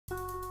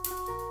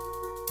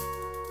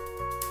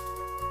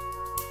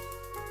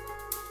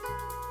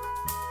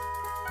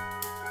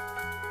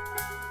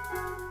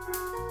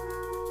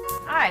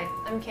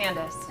I'm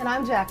Candace. And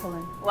I'm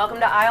Jacqueline.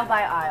 Welcome to Aisle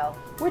by Aisle.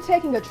 We're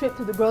taking a trip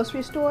to the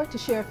grocery store to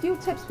share a few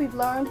tips we've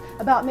learned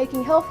about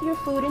making healthier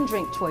food and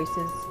drink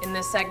choices. In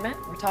this segment,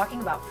 we're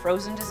talking about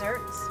frozen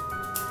desserts.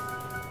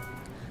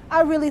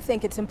 I really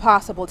think it's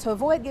impossible to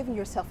avoid giving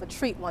yourself a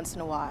treat once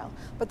in a while,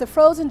 but the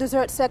frozen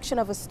dessert section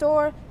of a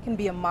store can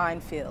be a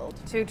minefield.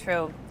 Too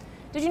true.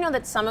 Did you know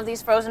that some of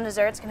these frozen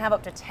desserts can have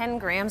up to 10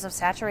 grams of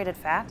saturated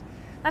fat?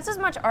 That's as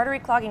much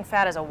artery-clogging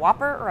fat as a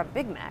Whopper or a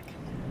Big Mac.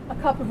 A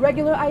cup of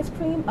regular ice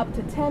cream, up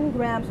to 10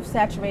 grams of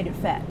saturated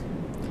fat.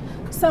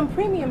 Some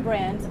premium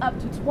brands, up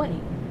to 20.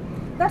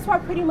 That's why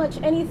pretty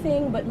much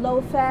anything but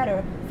low-fat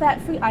or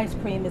fat-free ice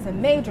cream is a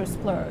major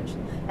splurge.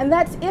 And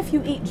that's if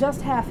you eat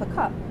just half a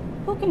cup.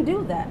 Who can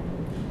do that?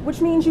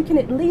 Which means you can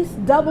at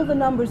least double the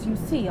numbers you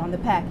see on the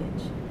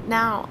package.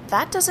 Now,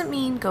 that doesn't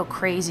mean go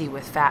crazy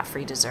with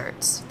fat-free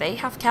desserts. They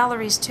have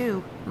calories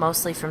too,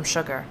 mostly from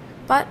sugar.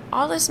 But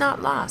all is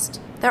not lost.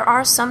 There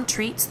are some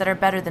treats that are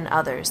better than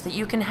others that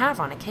you can have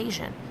on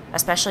occasion,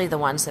 especially the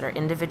ones that are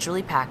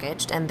individually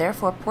packaged and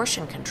therefore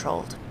portion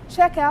controlled.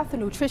 Check out the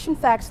nutrition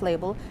facts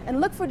label and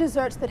look for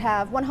desserts that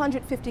have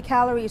 150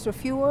 calories or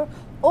fewer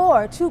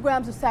or 2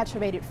 grams of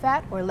saturated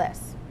fat or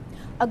less.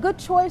 A good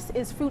choice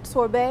is fruit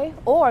sorbet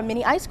or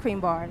mini ice cream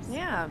bars.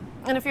 Yeah,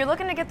 and if you're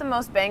looking to get the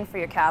most bang for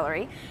your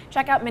calorie,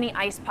 check out mini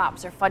ice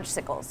pops or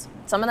fudgesicles.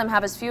 Some of them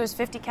have as few as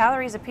 50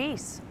 calories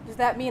apiece. Does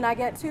that mean I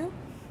get 2?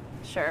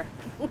 Sure.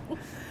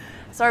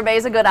 Sorbet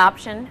is a good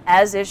option,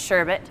 as is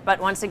sherbet, but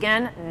once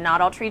again, not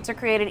all treats are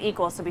created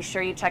equal, so be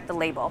sure you check the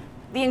label.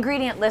 The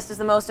ingredient list is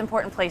the most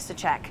important place to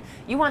check.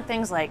 You want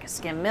things like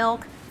skim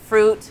milk,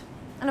 fruit,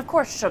 and of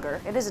course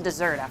sugar. It is a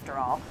dessert after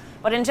all.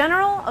 But in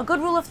general, a good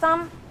rule of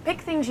thumb, pick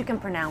things you can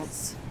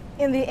pronounce.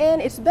 In the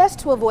end, it's best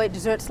to avoid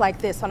desserts like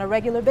this on a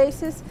regular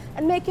basis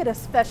and make it a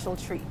special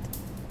treat.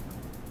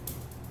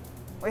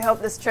 We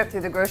hope this trip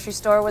through the grocery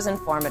store was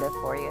informative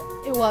for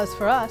you. It was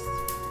for us.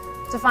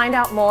 To find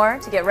out more,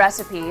 to get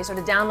recipes, or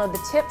to download the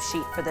tip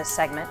sheet for this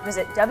segment,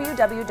 visit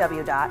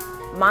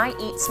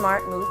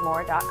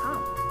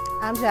www.myeatsmartmovemore.com.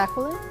 I'm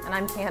Jacqueline. And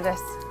I'm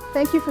Candace.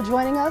 Thank you for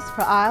joining us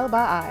for Aisle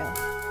by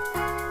Aisle.